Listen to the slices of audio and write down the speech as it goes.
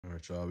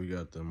right, y'all. We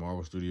got the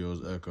Marvel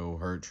Studios Echo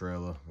Hurt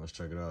trailer. Let's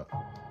check it out.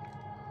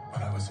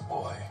 When I was a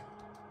boy,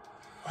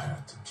 I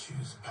had to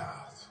choose a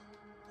path,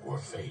 or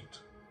fate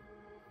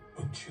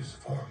would choose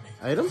for me.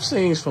 Hey, them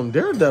scenes from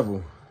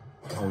Daredevil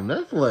on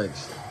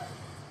Netflix.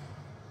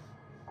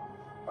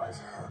 I've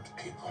hurt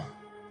people.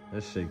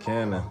 That shit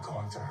canon. I'm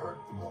going to hurt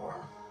more.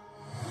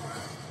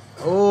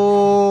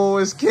 Oh,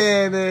 it's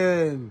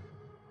canon.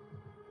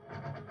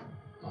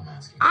 I'm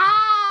asking.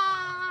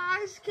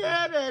 It's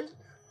canon.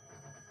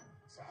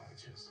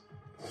 Savages.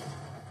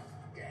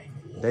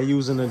 They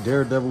using the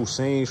Daredevil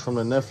scenes from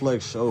the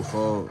Netflix show,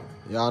 folks.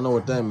 Y'all know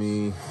what that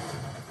mean.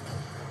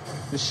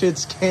 This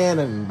shit's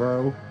canon,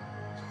 bro.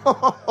 We're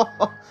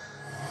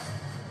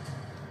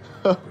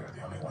the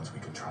only ones we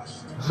can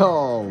trust.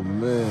 Oh,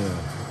 man.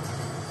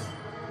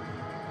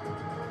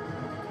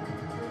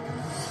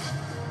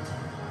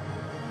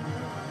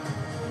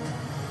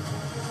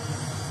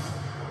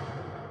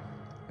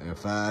 In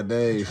 5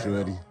 days,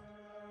 shorty.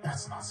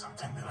 That's not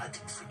something that I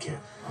can forget.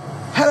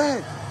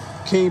 Hey,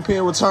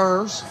 Kingpin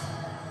returns.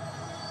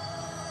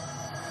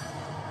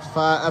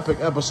 5 epic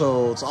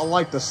episodes. I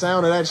like the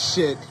sound of that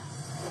shit.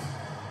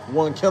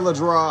 1 killer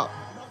drop.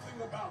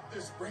 Nothing about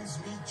this brings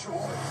me joy.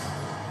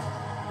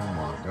 Oh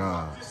my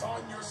god. Focus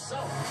on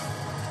yourself.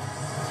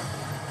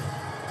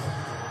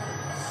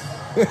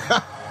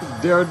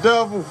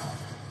 Daredevil. It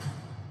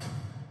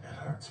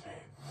hurts me.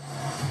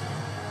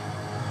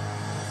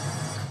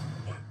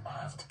 I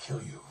have to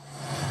kill you.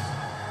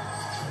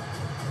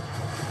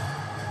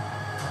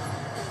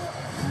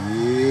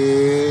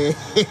 Yeah.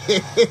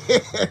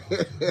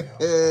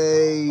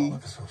 All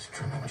episodes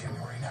streaming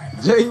January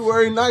 9th.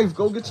 January 9th.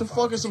 Go get your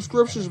fucking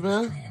subscriptions,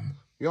 man.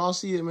 Y'all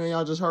see it, man.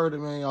 Y'all just heard it,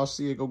 man. Y'all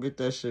see it. Go get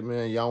that shit,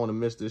 man. Y'all want to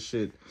miss this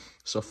shit.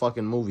 It's a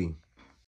fucking movie.